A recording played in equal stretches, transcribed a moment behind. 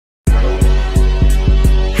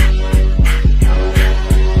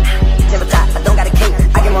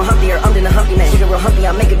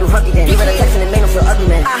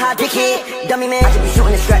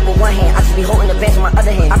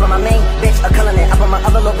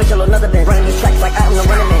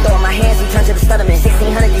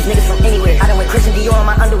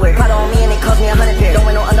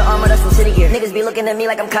at me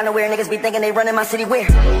like I'm kinda weird. Niggas be thinking they running my city weird.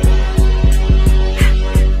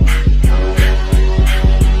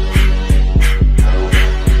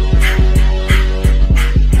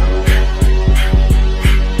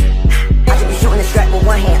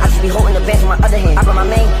 One hand, I just be holding the bench with my other hand. I brought my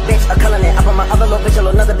main bitch a color man. I brought my other little bitch a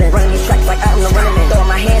little another bench. Running these tracks like I am the running man. Throw in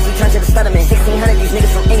my hands, he turned to the stutter man. 1600, these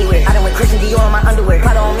niggas from anywhere. I done went Christian Dior on my underwear.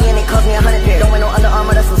 Prada on me and it cost me 100 pair. Don't wear no Under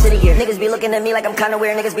Armour, that's some city gear. Niggas be looking at me like I'm kinda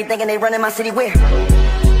weird. Niggas be thinking they running my city weird.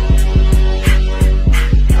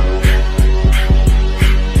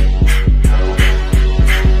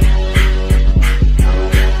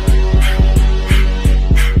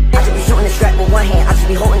 One hand, I just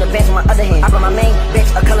be holding the bench with my other hand. I brought my main bitch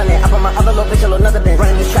a color man. I brought my other little bitch a little another bench.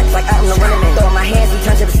 Running these tracks like I am the running man. Throw in my hands, he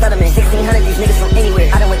turned to the stutter man. 1600, these niggas from anywhere.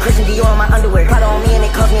 I done went Christian Dior on my underwear. Prada on me and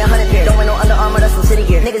it cost me 100 pair. Don't wear no Under Armour, that's some city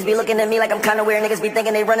gear. Niggas be looking at me like I'm kinda weird. Niggas be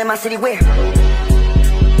thinking they running my city weird.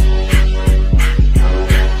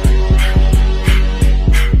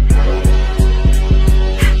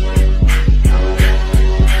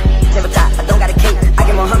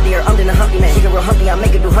 Humpty, I make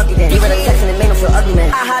her do Humpty then. Give her the text and it made him feel ugly, man.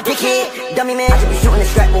 Aha, dickhead, dummy man. I just be shooting the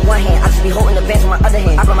strap with one hand. I just be holding the bench with my other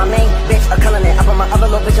hand. I brought my main bitch a color man. I brought my other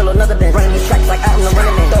little bitch a little another bench. Running these tracks like I am the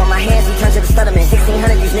running man. Throw in my hands, he turned to the stutter man.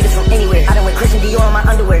 1600, these niggas from anywhere. I done went Christian Dior on my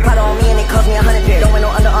underwear. Prada on me and it cost me 100 pair. Don't wear no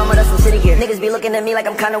Under Armour, that's some city gear. Niggas be looking at me like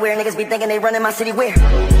I'm kinda weird. Niggas be thinking they running my city weird.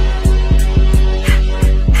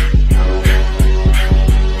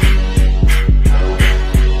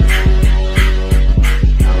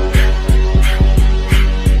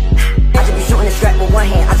 One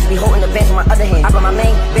hand, I just be holding the bench with my other hand. I brought my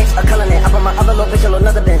main bitch a color man. I brought my other little bitch a little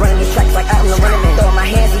another bench. Running these tracks like I am the running man. Throw in my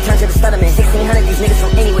hands, he turned to the stutter man. 1600, these niggas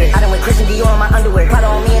from anywhere. I done went Christian Dior on my underwear. Prada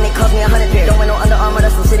on me and it cost me 100 pair. Don't wear no Under Armour,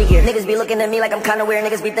 that's some city gear. Niggas be looking at me like I'm kinda weird.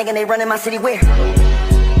 Niggas be thinking they running my city weird.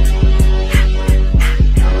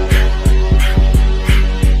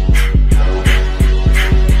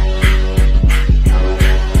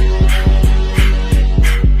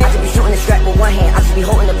 One hand, I just be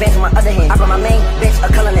holding the bench with my other hand. I brought my main bitch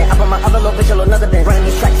a color man. I brought my other little bitch a little another bench. Running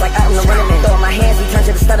these tracks like I am the running man. Throw in my hands, he turned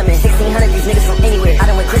to the stutter man. 1600, these niggas from anywhere. I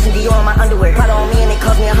done went Christian Dior on my underwear. Prada on me and it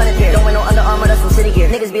cost me 100 pair. Don't wear no Under Armour, that's some city gear.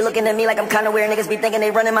 Niggas be looking at me like I'm kinda weird. Niggas be thinking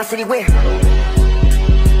they running my city weird.